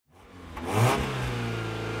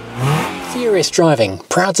Furious Driving,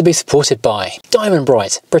 proud to be supported by Diamond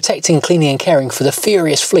Bright, protecting, cleaning and caring for the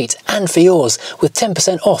Furious fleet and for yours, with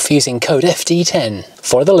 10% off using code FD10.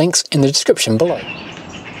 Follow the links in the description below.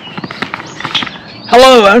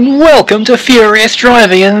 Hello and welcome to Furious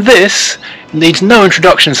Driving, and this needs no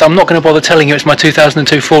introduction, so I'm not going to bother telling you it's my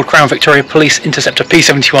 2002 Ford Crown Victoria Police Interceptor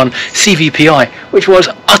P71 CVPI, which was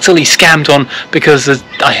utterly scammed on because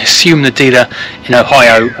I assume the dealer in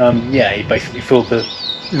Ohio, he basically filled the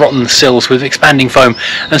rotten sills with expanding foam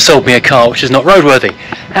and sold me a car which is not roadworthy.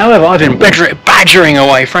 However, I've been badgering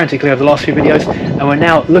away frantically over the last few videos, and we're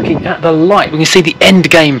now looking at the light. We can see the end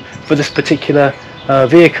game for this particular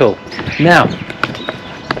vehicle. Now,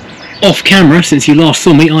 off camera, since you last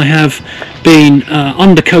saw me, I have been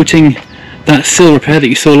undercoating that sill repair that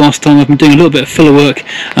you saw last time. I've been doing a little bit of filler work.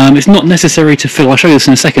 It's not necessary to fill, I'll show you this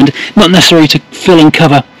in a second, not necessary to fill and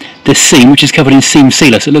cover this seam, which is covered in seam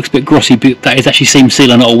sealer, so it looks a bit grossy, but that is actually seam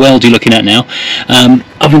sealer, not a weld you're looking at now.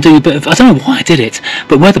 I've been doing a bit of, I don't know why I did it,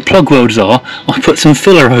 but where the plug welds are, I put some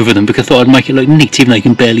filler over them because I thought I'd make it look neat, even though you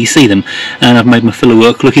can barely see them, and I've made my filler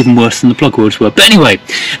work look even worse than the plug welds were. But anyway,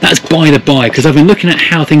 that's by the by, because I've been looking at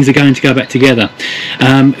how things are going to go back together.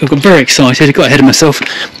 I've got very excited, I got ahead of myself,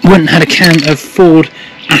 went and had a can of Ford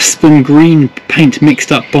Aspen Green paint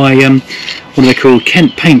mixed up by what are they called,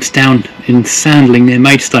 Kent Paints down in Sandling near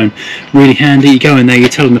Maidstone. Really handy. You go in there, you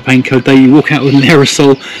tell them the paint code, they walk out with an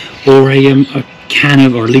aerosol or a can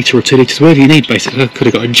of, or a litre or 2 litres, whatever you need basically. I could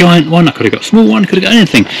have got a giant one, I could have got a small one, I could have got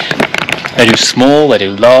anything. They do small, they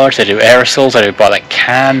do large, they do aerosols, they do by that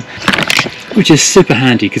can, which is super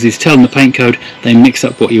handy because you tell them the paint code, they mix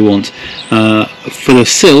up what you want. For the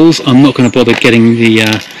sills, I'm not going to bother getting the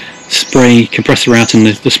spray compressor out and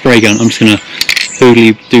the spray gun. I'm just going to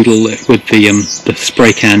doodle it with the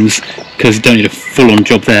spray cans because you don't need a full-on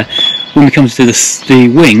job there. When it comes to the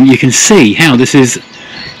wing, you can see how this is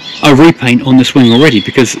a repaint on this wing already,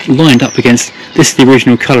 because lined up against this, the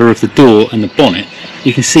original colour of the door and the bonnet,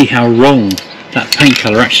 you can see how wrong that paint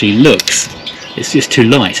colour actually looks. It's just too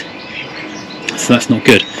light, so that's not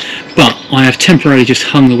good. But I have temporarily just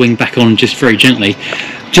hung the wing back on just very gently,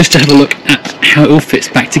 just to have a look at how it all fits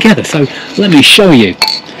back together. So let me show you.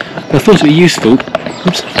 I thought it would be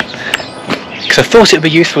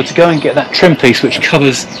useful, to go and get that trim piece which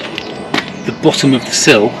covers the bottom of the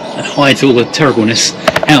sill and hides all the terribleness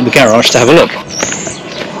out in the garage to have a look.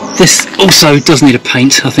 This also does need a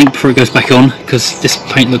paint, I think, before it goes back on, because this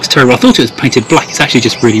paint looks terrible. I thought it was painted black, it's actually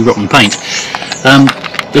just really rotten paint.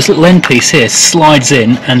 This little end piece here slides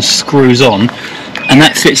in and screws on, and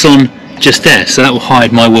that fits on just there, so that will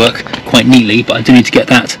hide my work quite neatly, but I do need to get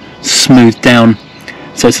that smoothed down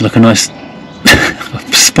so it's like a nice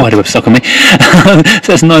spider web stuck on me.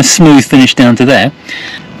 So it's a nice smooth finish down to there.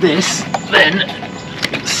 This then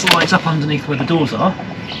slides up underneath where the doors are,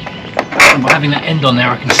 and by having that end on there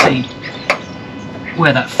I can see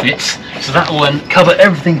where that fits, so that will then cover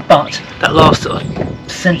everything but that last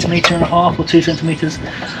centimetre and a half or 2 centimetres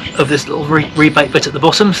of this little rebate bit at the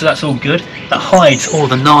bottom, so that's all good. That hides all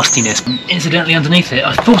the nastiness. Incidentally, underneath it,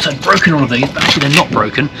 I thought I'd broken all of these, but actually they're not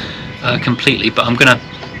broken completely, but I'm going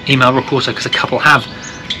to email Reporter because a couple have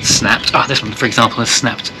snapped. This one for example has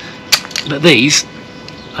snapped, but these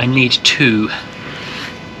I need to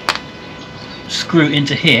screw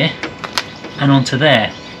into here and onto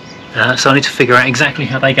there. So I need to figure out exactly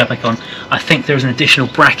how they go back on. I think there's an additional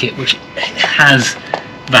bracket which has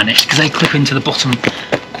vanished because they clip into the bottom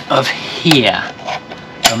of here.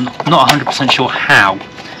 I'm not 100% sure how.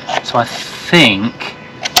 So I think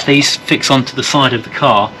these fix onto the side of the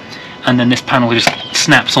car and then this panel just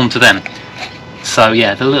snaps onto them. So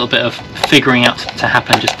yeah, there's a little bit of figuring out to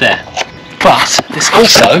happen just there. But this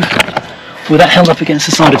also, with that held up against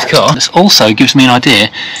the side of the car, this also gives me an idea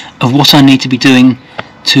of what I need to be doing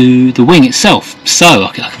to the wing itself, so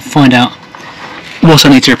I can find out what I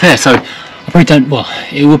need to repair. So I probably don't, well,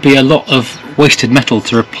 it would be a lot of wasted metal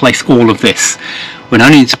to replace all of this when I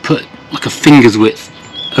need to put like a finger's width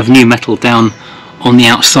of new metal down on the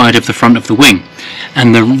outside of the front of the wing,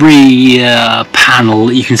 and the rear panel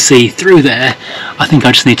that you can see through there, I think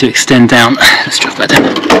I just need to extend down. Let's drop that down.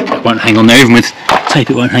 It won't hang on there, even with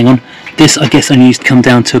tape it won't hang on. This I guess only needs to come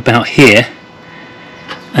down to about here,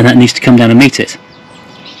 and that needs to come down and meet it.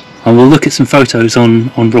 I will look at some photos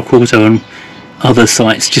on Rock Auto and other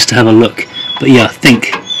sites just to have a look, but yeah, I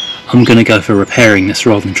think I'm going to go for repairing this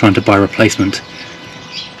rather than trying to buy a replacement.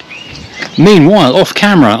 Meanwhile, off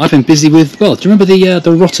camera, I've been busy with, well, do you remember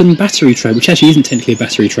the rotten battery tray, which actually isn't technically a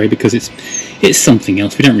battery tray because it's something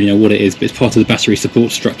else. We don't really know what it is, but it's part of the battery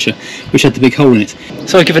support structure, which had the big hole in it.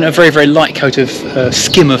 So I've given it a very, very light coat of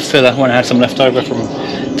skimmer filler when I had some left over from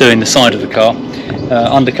doing the side of the car.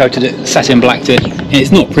 Undercoated it, satin blacked it.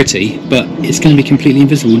 It's not pretty, but it's going to be completely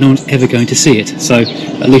invisible. No one's ever going to see it. So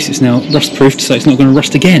at least it's now rust proofed, so it's not going to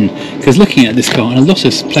rust again. Because looking at this car and a lot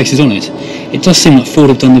of places on it, it does seem like Ford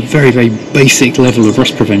have done the very, very basic level of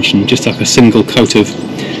rust prevention, just like a single coat of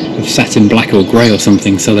satin black or grey or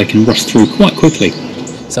something, so they can rust through quite quickly.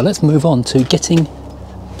 So let's move on to getting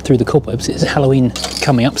through the cobwebs. It's Halloween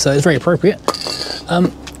coming up, so it's very appropriate.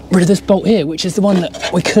 Rid of this bolt here, which is the one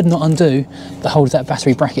that we could not undo that holds that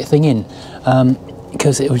battery bracket thing in,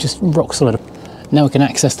 because it was just rock solid. Now we can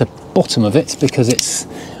access the bottom of it because it's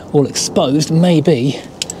all exposed. Maybe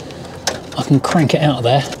I can crank it out of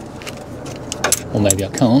there, or maybe I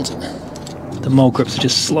can't. The mole grips are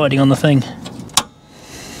just sliding on the thing.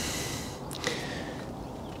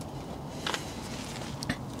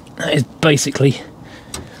 That is basically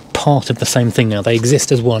part of the same thing now. They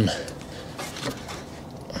exist as one.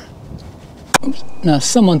 Now,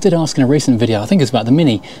 someone did ask in a recent video, I think it's about the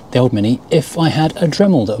Mini, the old Mini, if I had a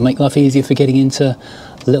Dremel that would make life easier for getting into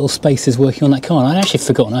little spaces working on that car. And I'd actually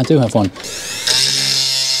forgotten I do have one.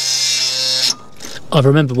 I've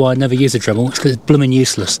remembered why I'd never use a Dremel. It's because it's blooming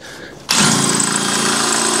useless.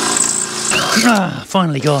 Ah,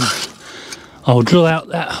 finally gone. I'll drill out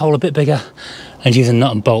that hole a bit bigger and use a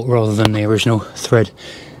nut and bolt rather than the original thread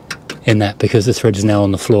in that, because the thread is now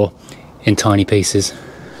on the floor in tiny pieces.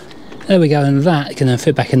 There we go, and that can then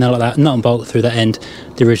fit back in there like that, nut and bolt through that end,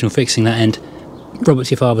 the original fixing that end. Robert's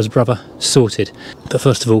your father's brother, sorted. But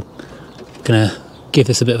first of all, gonna give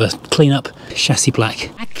this a bit of a clean up. Chassis black.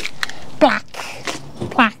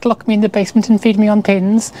 Black, lock me in the basement and feed me on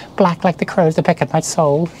pins. Black like the crows that peck at my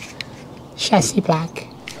soul. Chassis black.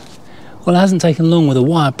 Well, it hasn't taken long with a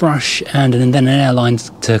wire brush and then an airline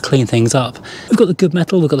to clean things up. We've got the good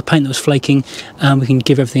metal, we've got the paint that was flaking, and we can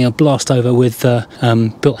give everything a blast over with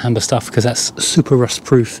built hamber stuff, because that's super rust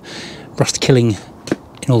proof, rust killing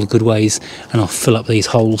in all the good ways. And I'll fill up these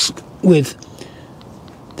holes with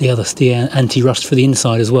the anti-rust for the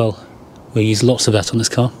inside as well. We'll use lots of that on this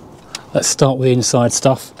car. Let's start with the inside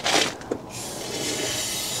stuff.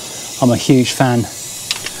 I'm a huge fan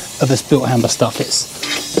of this built hamber stuff. It's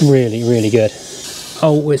really, really good.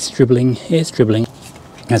 Oh, it's dribbling, it's dribbling.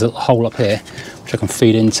 There's a hole up here which I can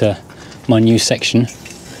feed into my new section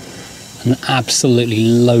and absolutely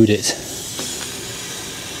load it.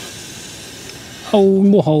 Oh,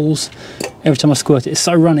 more holes. Every time I squirt it, it's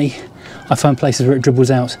so runny. I find places where it dribbles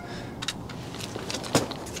out.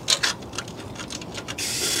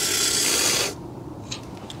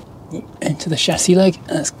 Into the chassis leg.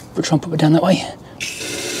 Let's try and put it down that way.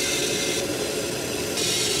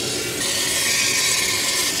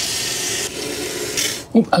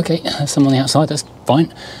 Oh, okay, there's some on the outside, that's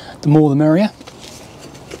fine. The more the merrier.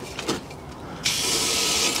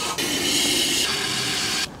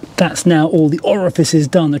 That's now all the orifices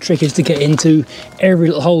done. The trick is to get into every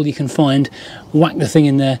little hole you can find, whack the thing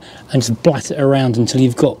in there and just blat it around until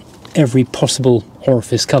you've got every possible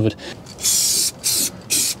orifice covered.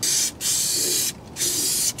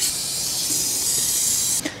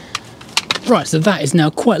 Right, so that is now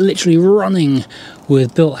quite literally running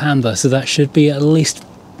with built hamber, so that should be at least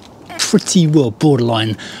pretty well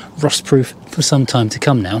borderline rust proof for some time to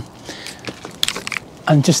come now.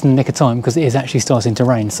 And just in the nick of time, because it is actually starting to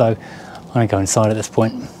rain, so I'm going to go inside at this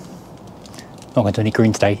point. Not going to do any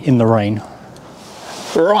green today in the rain.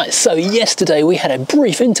 Right, so yesterday we had a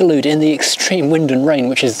brief interlude in the extreme wind and rain,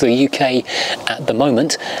 which is the UK at the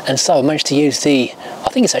moment, and so I managed to use the, I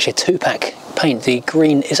think it's actually a 2-pack paint. The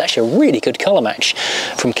green is actually a really good colour match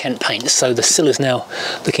from Kent Paint, so the sill is now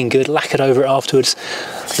looking good, lacquered over it afterwards,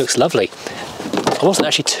 looks lovely. I wasn't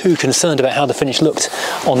actually too concerned about how the finish looked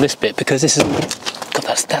on this bit, because this is, God,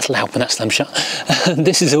 that's loud when that slams shut.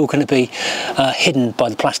 This is all going to be hidden by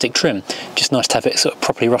the plastic trim. Just nice to have it sort of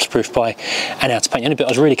properly rust proof by an outer paint. The only bit I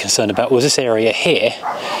was really concerned about was this area here,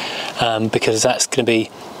 because that's going to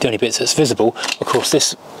be the only bits that's visible. Of course,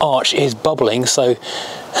 this arch is bubbling, so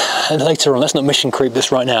later on, let's not mission creep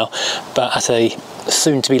this right now, but at a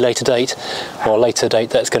soon to be later date, or a later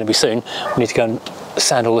date that's going to be soon, we need to go and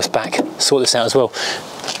sand all this back, sort this out as well.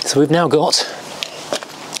 So we've now got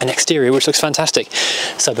an exterior which looks fantastic.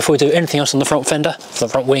 So before we do anything else on the front fender, the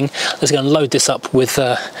front wing, let's go and load this up with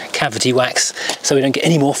cavity wax so we don't get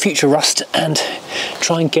any more future rust, and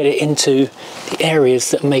try and get it into the areas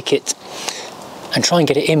that make it, and try and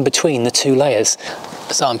get it in between the two layers.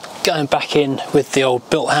 So I'm going back in with the old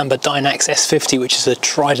Built Hamber Dynax S50, which is a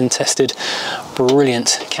tried and tested,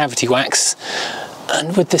 brilliant cavity wax.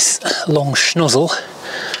 And with this long schnozzle,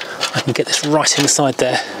 I can get this right inside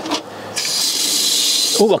there.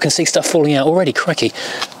 Oh, I can see stuff falling out already, crikey.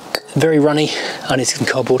 Very runny. I need some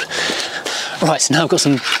cardboard. Right, so now I've got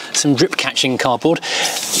some drip catching cardboard.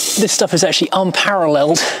 This stuff is actually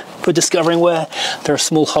unparalleled for discovering where there are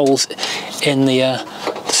small holes in the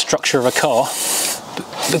structure of a car,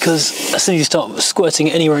 because as soon as you start squirting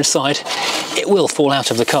it anywhere inside, it will fall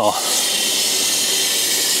out of the car.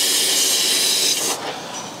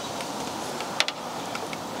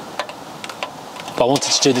 But I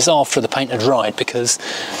wanted to do this after the paint had dried, because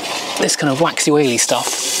this kind of waxy oily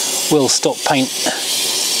stuff will stop paint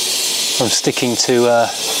from sticking to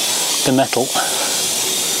the metal.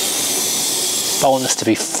 But I want this to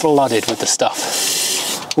be flooded with the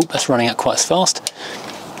stuff. Oop, that's running out quite as fast.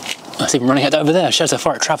 That's even running out over there, shows how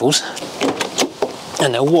far it travels.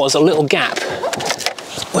 And there was a little gap.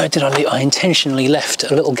 Where did I leave? I intentionally left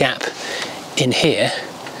a little gap in here.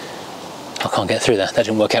 I can't get through there, that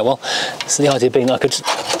didn't work out well. So the idea being I could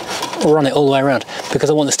run it all the way around, because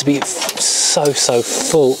I want this to be so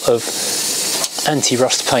full of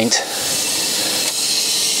anti-rust paint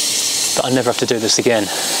that I never have to do this again.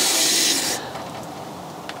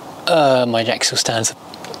 My axle stands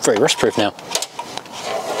very rust-proof now.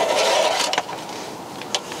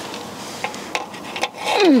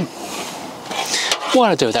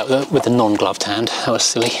 Why did I do that with a non-gloved hand? That was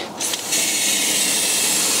silly.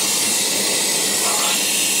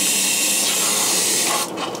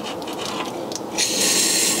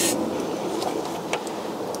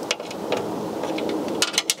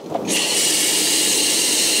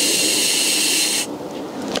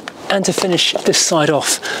 And to finish this side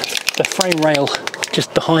off, the frame rail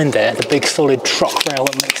just behind there, the big solid truck rail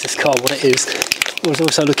that makes this car what it is, was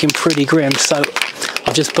also looking pretty grim. So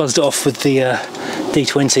I've just buzzed it off with the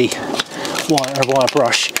D20 wire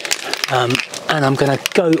brush, and I'm going to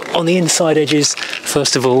go on the inside edges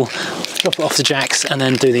first of all, drop it off the jacks, and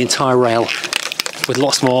then do the entire rail with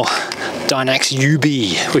lots more Dynax UB,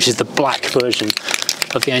 which is the black version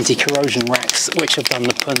of the anti-corrosion racks, which I've done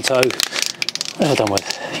the Punto. What have I done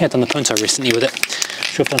with? Yeah, I've done the Punto recently with it.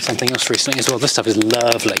 Sure, I've done something else recently as well. This stuff is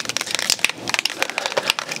lovely.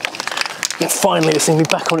 And finally, it's going to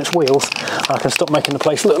be back on its wheels, and I can stop making the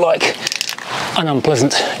place look like an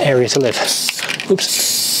unpleasant area to live. Oops.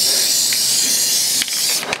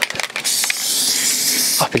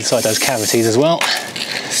 Up inside those cavities as well.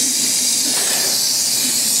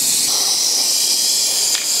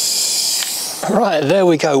 Right, there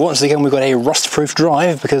we go. Once again, we've got a rust-proof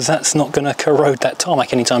drive, because that's not going to corrode that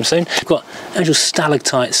tarmac anytime soon. We've got actual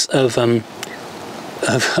stalactites of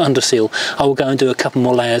underseal. I will go and do a couple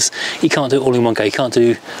more layers. You can't do it all in one go. You can't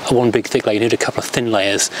do one big thick layer. You need a couple of thin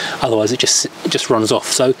layers, otherwise it just runs off.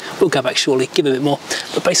 So we'll go back shortly, give it a bit more.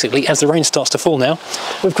 But basically, as the rain starts to fall now,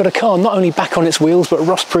 we've got a car not only back on its wheels, but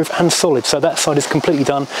rust-proof and solid. So that side is completely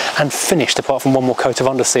done and finished, apart from one more coat of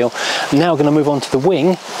underseal. Now we're going to move on to the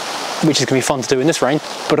wing, which is going to be fun to do in this rain,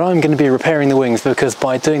 but I'm going to be repairing the wings, because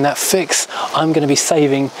by doing that fix, I'm going to be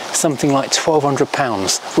saving something like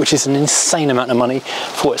 £1,200, which is an insane amount of money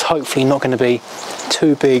for what's hopefully not going to be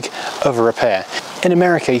too big of a repair. In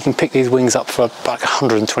America, you can pick these wings up for like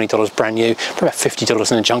 $120 brand new, for about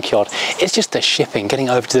 $50 in a junkyard. It's just the shipping. Getting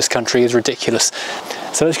over to this country is ridiculous.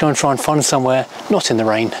 So let's go and try and find somewhere, not in the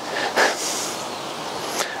rain,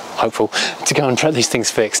 hopeful, to go and try these things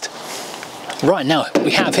fixed. Right, now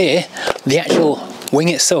we have here the actual wing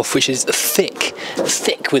itself, which is thick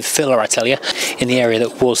with filler, I tell you, in the area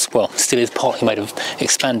that was, well, still is partly made of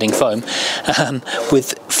expanding foam,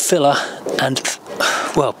 with filler and,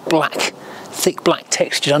 well, thick black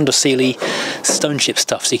textured undersealy stone chip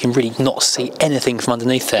stuff, so you can really not see anything from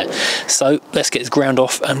underneath there. So let's get this ground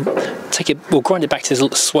off and we'll grind it back to this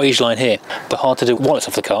little swage line here. The hard to do while it's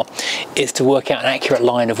off the car is to work out an accurate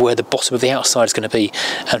line of where the bottom of the outside is going to be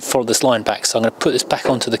and follow this line back. So I'm going to put this back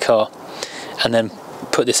onto the car and then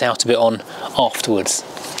put this out a bit on afterwards.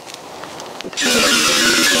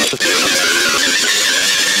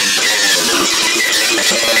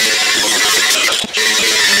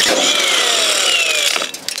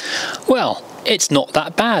 Well, it's not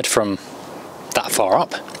that bad from that far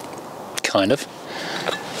up, kind of.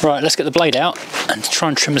 Right, let's get the blade out and try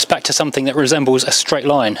and trim this back to something that resembles a straight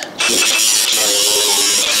line.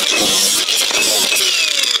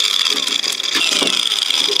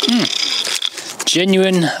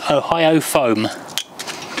 Genuine Ohio foam. Well,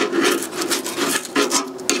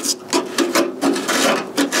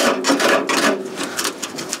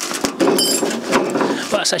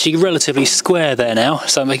 that's car's actually relatively square there now,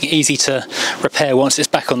 so making it easy to repair once it's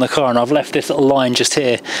back on the car. And I've left this little line just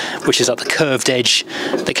here, which is like the curved edge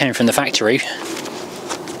that came from the factory.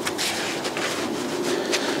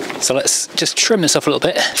 So let's just trim this off a little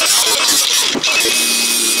bit.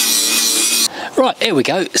 Right, here we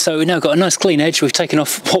go. So we've now got a nice clean edge. We've taken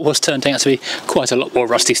off what was turned out to be quite a lot more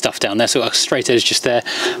rusty stuff down there. So we've got a straight edge just there.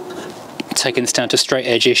 Taking this down to straight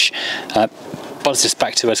edge-ish. Buzz this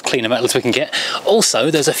back to as clean a metal as we can get. Also,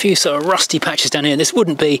 there's a few sort of rusty patches down here. This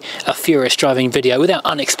wouldn't be a Furious driving video without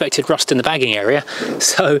unexpected rust in the bagging area.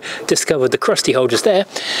 So discovered the crusty hole just there.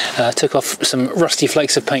 Took off some rusty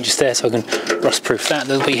flakes of paint just there so I can rust proof that.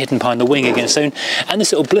 They'll be hidden behind the wing again soon. And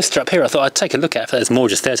this little blister up here I thought I'd take a look at if there's more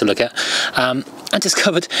just there to look at. I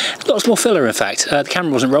discovered lots more filler in fact. The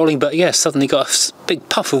camera wasn't rolling, but yeah, suddenly got a big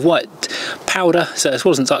puff of white powder. So it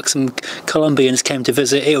wasn't like some Colombians came to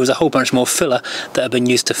visit. It was a whole bunch more filler that have been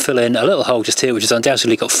used to fill in a little hole just here, which has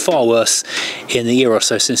undoubtedly got far worse in the year or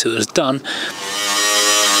so since it was done.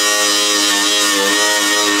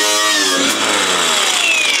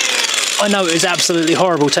 I know it is absolutely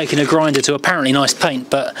horrible taking a grinder to apparently nice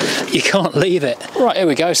paint, but you can't leave it. Right, here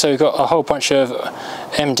we go. So we've got a whole bunch of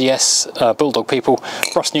MDS Bulldog people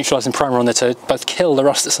rust neutralising primer on there to both kill the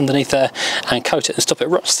rust that's underneath there and coat it and stop it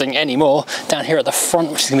rusting anymore. Down here at the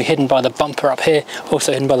front, which is going to be hidden by the bumper up here,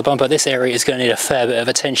 also hidden by the bumper. This area is going to need a fair bit of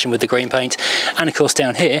attention with the green paint. And of course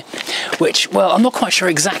down here, which, well, I'm not quite sure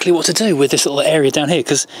exactly what to do with this little area down here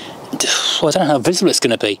because, well, I don't know how visible it's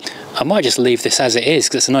going to be. I might just leave this as it is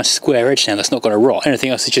because it's a nice square edge now that's not going to rot. Anything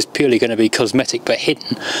else is just purely going to be cosmetic but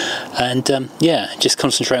hidden. And yeah, just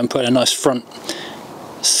concentrate on putting a nice front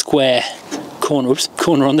square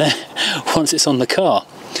corner on there once it's on the car.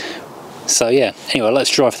 So yeah, anyway,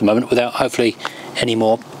 let's drive for the moment without hopefully any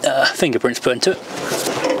more fingerprints put into it.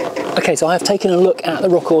 Okay, so I have taken a look at the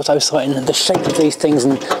Rock Auto site and the shape of these things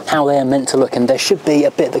and how they are meant to look, and there should be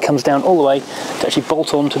a bit that comes down all the way to actually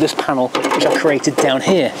bolt on to this panel which I created down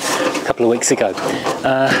here a couple of weeks ago.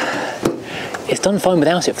 It's done fine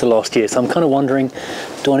without it for the last year, so I'm kind of wondering,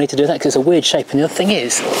 do I need to do that? Because it's a weird shape. And the other thing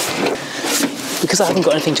is, because I haven't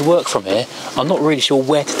got anything to work from here, I'm not really sure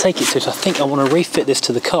where to take it to, so I think I want to refit this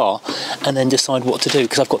to the car and then decide what to do,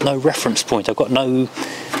 because I've got no reference point, I've got no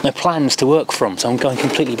plans to work from, so I'm going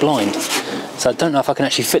completely blind. So I don't know if I can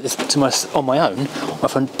actually fit this to on my own, or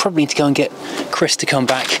if I probably need to go and get Chris to come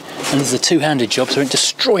back, and this is a two-handed job, so I don't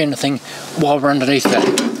destroy anything while we're underneath there.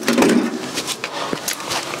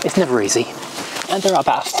 It's never easy. And there are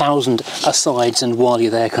about 1,000 asides and while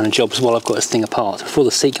you're there kind of jobs while I've got this thing apart before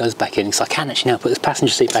the seat goes back in, because I can actually now put this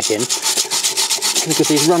passenger seat back in. I'm going to give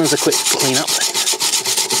these runners a quick clean up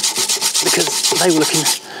because they were looking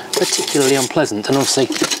particularly unpleasant, and obviously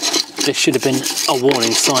this should have been a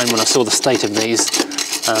warning sign when I saw the state of these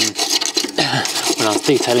when I was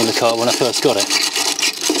detailing the car when I first got it.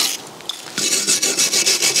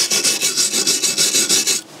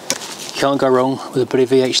 Can't go wrong with a bit of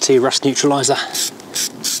VHT rust neutraliser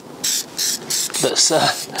that's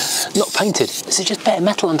not painted. This is just bare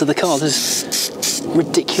metal under the car. There's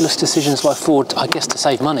ridiculous decisions by Ford, I guess, to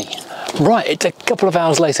save money. Right, it's a couple of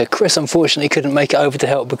hours later. Chris unfortunately couldn't make it over to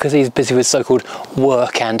help because he's busy with so-called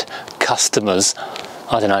work and customers.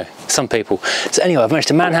 I don't know, some people. So anyway, I've managed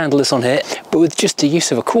to manhandle this on here, but with just the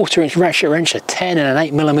use of a 1/4" ratchet wrench, a 10 and an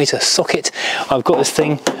 8mm socket, I've got this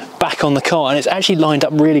thing back on the car, and it's actually lined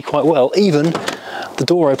up really quite well. Even the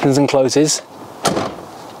door opens and closes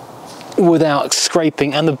without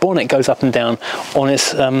scraping, and the bonnet goes up and down on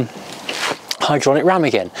its hydraulic ram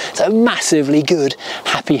again. So massively good,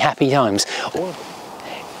 happy times.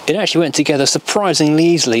 It actually went together surprisingly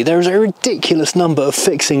easily. There is a ridiculous number of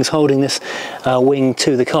fixings holding this wing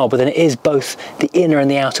to the car, but then it is both the inner and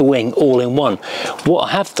the outer wing all in one. What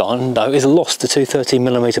I have done though is lost the two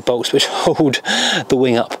 13mm bolts which hold the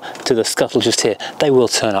wing up to the scuttle just here. They will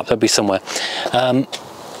turn up, they'll be somewhere. And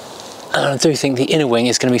I do think the inner wing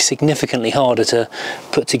is going to be significantly harder to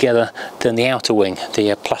put together than the outer wing,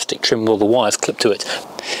 the plastic trim with all the wires clipped to it.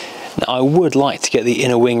 Now, I would like to get the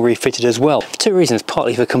inner wing refitted as well, for two reasons: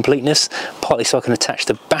 partly for completeness, partly so I can attach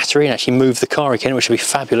the battery and actually move the car again, which would be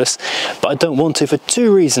fabulous. But I don't want to for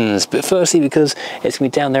two reasons. But firstly, because it's going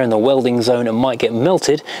to be down there in the welding zone and might get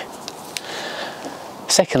melted.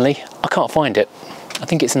 Secondly, I can't find it. I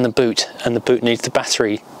think it's in the boot, and the boot needs the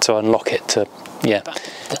battery to unlock it to, yeah.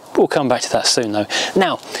 We'll come back to that soon though.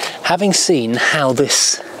 Now, having seen how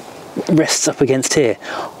this rests up against here,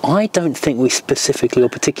 I don't think we specifically or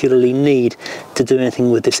particularly need to do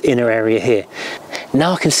anything with this inner area here.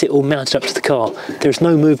 Now I can see it all mounted up to the car. There's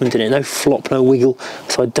no movement in it, no flop, no wiggle,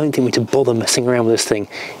 so I don't think we need to bother messing around with this thing.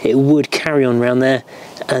 It would carry on around there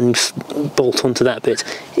and bolt onto that bit.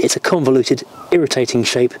 It's a convoluted, irritating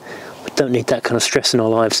shape. We don't need that kind of stress in our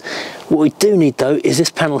lives. What we do need though is this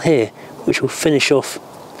panel here, which will finish off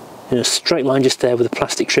in a straight line just there with a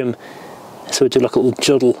plastic trim. So we'll do like a little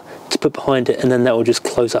joddle to put behind it, and then that will just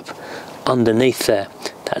close up underneath there.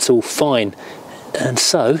 That's all fine. And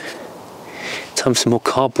so, time for some more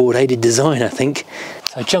cardboard aided design, I think.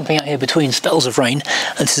 So jumping out here between spells of rain,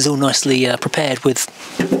 and this is all nicely prepared with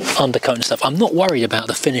undercoat and stuff. I'm not worried about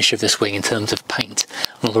the finish of this wing in terms of paint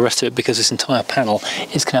and all the rest of it, because this entire panel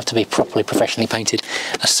is going to have to be properly professionally painted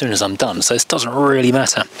as soon as I'm done, so this doesn't really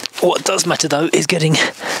matter. What does matter though is getting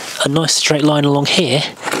a nice straight line along here,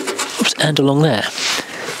 oops, and along there,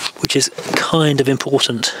 which is kind of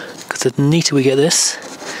important, because the neater we get this,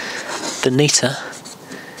 the neater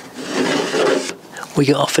we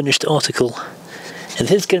get our finished article. And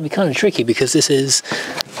this is going to be kind of tricky because this is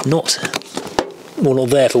not, well, not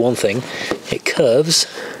there for one thing, it curves,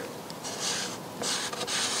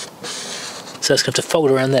 so it's going to have to fold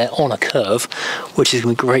around there on a curve, which is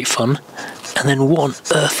going to be great fun. And then what on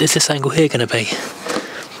earth is this angle here going to be?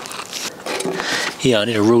 Yeah, I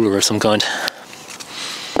need a ruler of some kind.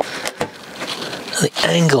 The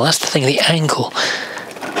angle, that's the thing, the angle.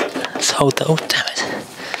 Let's hold that, oh damn it.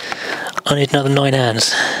 I need another 9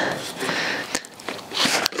 hands.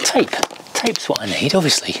 Tape. Tape's what I need,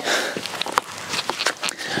 obviously.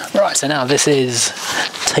 Right, so now this is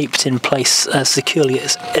taped in place as securely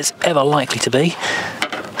as it's ever likely to be.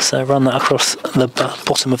 So run that across the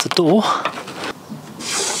bottom of the door.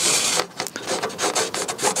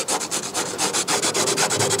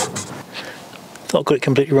 Thought I got it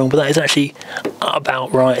completely wrong, but that is actually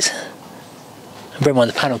about right. And bear in mind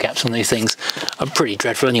the panel gaps on these things are pretty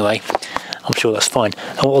dreadful anyway. I'm sure that's fine.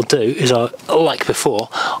 And what I'll do is, like before,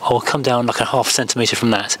 I'll come down like a ½ centimetre from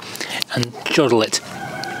that and joddle it.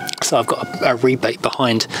 So I've got a rebate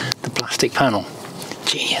behind the plastic panel.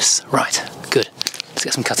 Genius. Right, good. Let's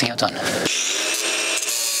get some cutting out done.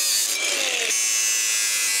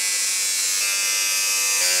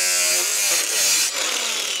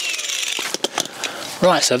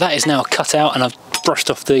 Right, so that is now cut out, and I've brushed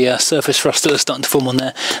off the surface rust that was starting to form on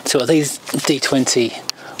there. So these D20,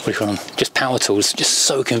 what do you call them, just power tools, just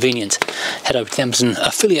so convenient. Head over to the Amazon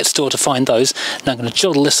affiliate store to find those. Now I'm going to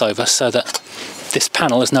joddle this over so that this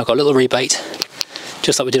panel has now got a little rebate,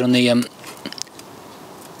 just like we did on the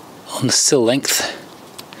sill length.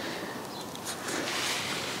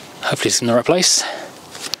 Hopefully it's in the right place.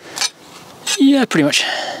 Yeah, pretty much.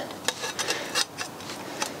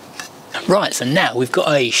 Right, so now we've got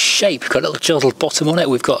a shape, we've got a little jodled bottom on it,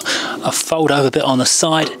 we've got a fold over bit on the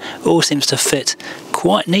side. It all seems to fit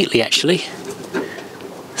quite neatly actually.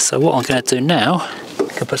 So what I'm going to do now, I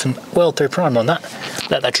can put some weld through primer on that,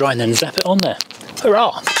 let that dry and then zap it on there.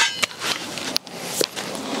 Hurrah!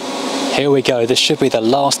 Here we go, this should be the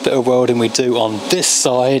last bit of welding we do on this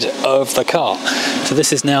side of the car. So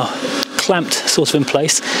this is now clamped sort of in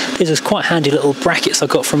place. These are quite handy little brackets I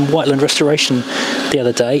got from Whiteland Restoration the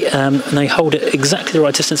other day, and they hold it exactly the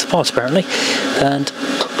right distance apart apparently, and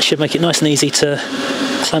should make it nice and easy to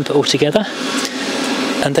clamp it all together.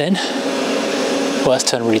 And then, well, that's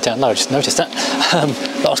turned really down low, I just noticed that.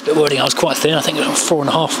 Last bit of welding I was quite thin, I think it was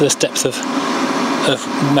 4.5 for this depth of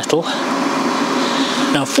metal.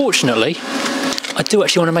 Now unfortunately, I do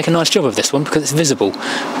actually want to make a nice job of this one because it's visible,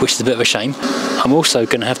 which is a bit of a shame. I'm also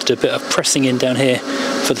going to have to do a bit of pressing in down here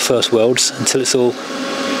for the first welds until it's all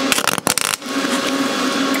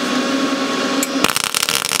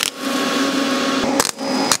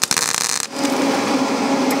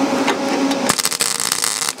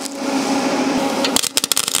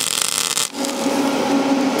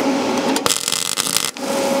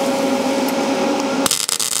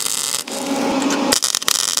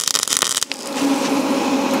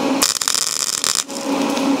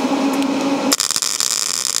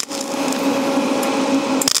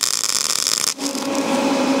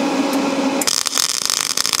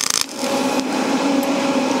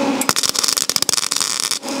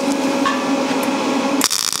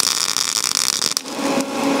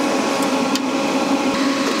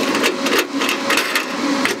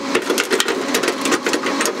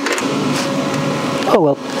oh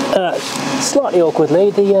well, slightly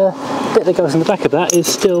awkwardly, the bit that goes in the back of that is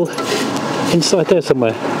still inside there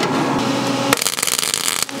somewhere.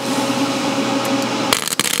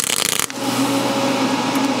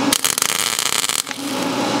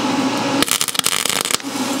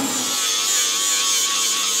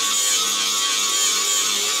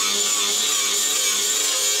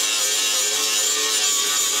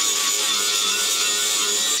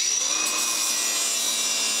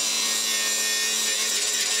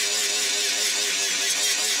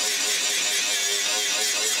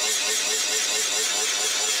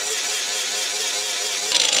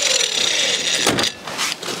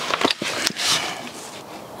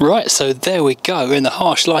 Right, so there we go, in the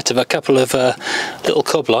harsh light of a couple of little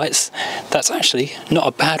cob lights. That's actually not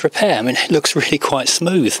a bad repair. I mean, it looks really quite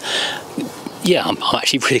smooth. Yeah, I'm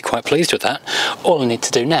actually really quite pleased with that. All I need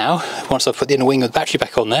to do now, once I've put the inner wing of the battery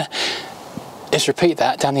back on there, is repeat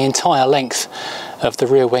that down the entire length of the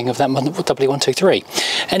rear wing of that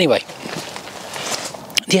W123. Anyway,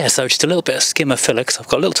 yeah, so just a little bit of skimmer filler, because I've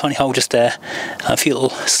got a little tiny hole just there, a few little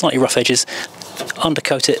slightly rough edges.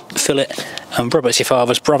 Undercoat it, fill it, and rub it's your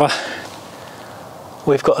father's brother.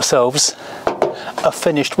 We've got ourselves a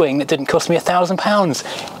finished wing that didn't cost me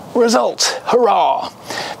 £1,000. Result, hurrah!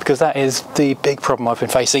 Because that is the big problem I've been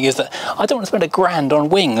facing, is that I don't want to spend £1,000 on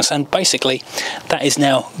wings, and basically that is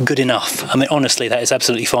now good enough. I mean, honestly, that is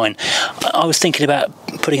absolutely fine. I was thinking about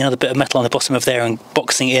putting another bit of metal on the bottom of there and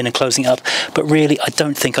boxing it in and closing it up, but really I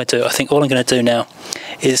don't think I do. I think all I'm going to do now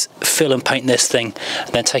is fill and paint this thing, and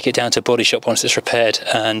then take it down to a body shop once it's repaired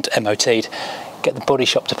and MOT'd. Get the body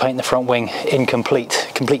shop to paint the front wing in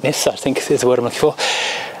completeness, I think is the word I'm looking for,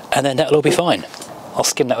 and then that'll all be fine. I'll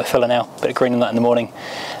skim that with filler now, bit of green on that in the morning,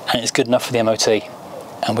 and it's good enough for the MOT,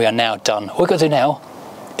 and we are now done. All we've got to do now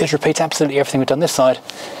is repeat absolutely everything we've done this side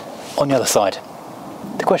on the other side.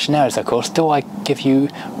 The question now is, of course, do I give you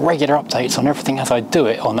regular updates on everything as I do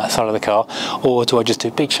it on that side of the car, or do I just do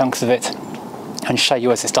big chunks of it and show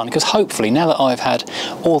you as it's done? Because hopefully, now that I've had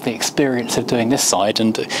all the experience of doing this side,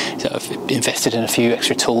 and I've invested in a few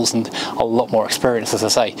extra tools and a lot more experience, as I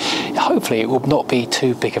say, hopefully it will not be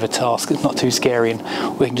too big of a task, it's not too scary,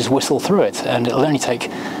 and we can just whistle through it, and it'll only take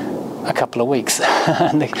a couple of weeks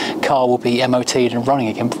and the car will be MOT'd and running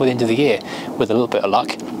again before the end of the year, with a little bit of luck.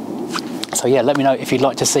 So yeah, let me know if you'd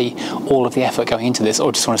like to see all of the effort going into this,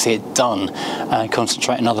 or just want to see it done and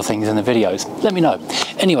concentrate on other things in the videos. Let me know.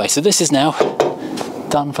 Anyway, so this is now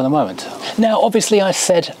done for the moment. Now, obviously I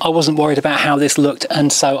said I wasn't worried about how this looked,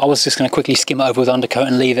 and so I was just going to quickly skim it over with undercoat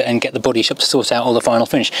and leave it and get the body shop to sort out all the final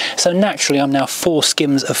finish. So naturally I'm now 4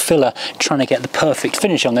 skims of filler trying to get the perfect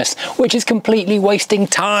finish on this, which is completely wasting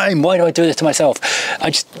time. Why do I do this to myself? I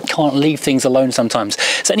just can't leave things alone sometimes.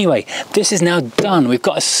 So anyway, this is now done. We've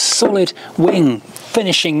got a solid wing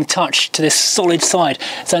finishing touch to this solid side.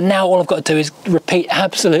 So now all I've got to do is repeat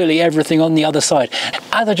absolutely everything on the other side.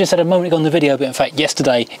 As I just said a moment ago on the video, but in fact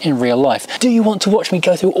yesterday in real life. Do you want to watch me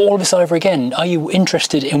go through all of this over again? Are you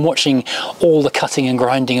interested in watching all the cutting and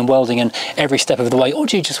grinding and welding and every step of the way? Or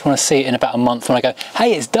do you just want to see it in about a month when I go,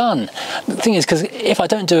 hey, it's done? The thing is, because if I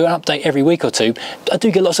don't do an update every week or two, I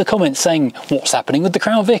do get lots of comments saying, what's happening with the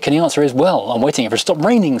Crown Vic? And the answer is, well, I'm waiting for it to stop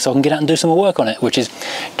raining so I can get out and do some more work on it, which is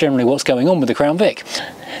generally what's going on with the Crown Vic.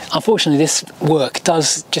 Unfortunately, this work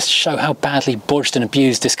does just show how badly bodged and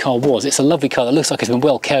abused this car was. It's a lovely car that looks like it's been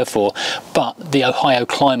well cared for, but the Ohio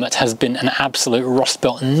climate has been an absolute rust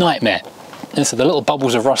belt nightmare. And so the little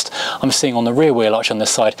bubbles of rust I'm seeing on the rear wheel arch on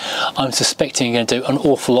this side, I'm suspecting you're going to do an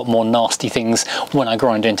awful lot more nasty things when I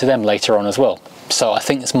grind into them later on as well. So I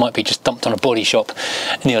think this might be just dumped on a body shop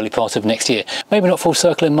in the early part of next year. Maybe not full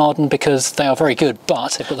circle in Marden because they are very good,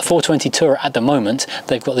 but they've got the 420 Tourer at the moment,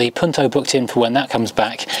 they've got the Punto booked in for when that comes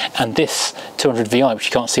back, and this 200 VI, which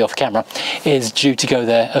you can't see off camera, is due to go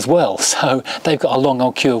there as well. So they've got a long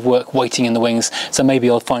old queue of work waiting in the wings, so maybe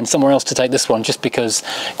I'll find somewhere else to take this one just because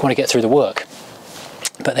I want to get through the work.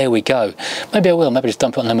 But there we go. Maybe I will, maybe just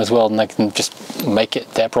dump it on them as well and they can just make it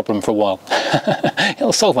their problem for a while.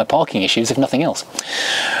 It'll solve my parking issues if nothing else.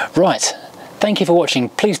 Right, thank you for watching.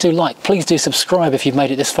 Please do like, please do subscribe if you've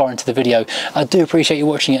made it this far into the video. I do appreciate you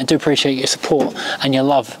watching it, I do appreciate your support and your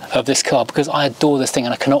love of this car, because I adore this thing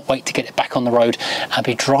and I cannot wait to get it back on the road and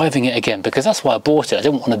be driving it again, because that's why I bought it. I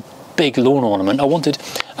didn't want a big lawn ornament, I wanted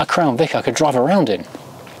a Crown Vic I could drive around in.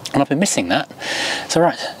 And I've been missing that. So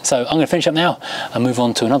right, so I'm going to finish up now and move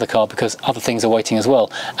on to another car because other things are waiting as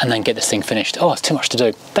well, and then get this thing finished. Oh, it's too much to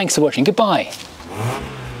do. Thanks for watching. Goodbye.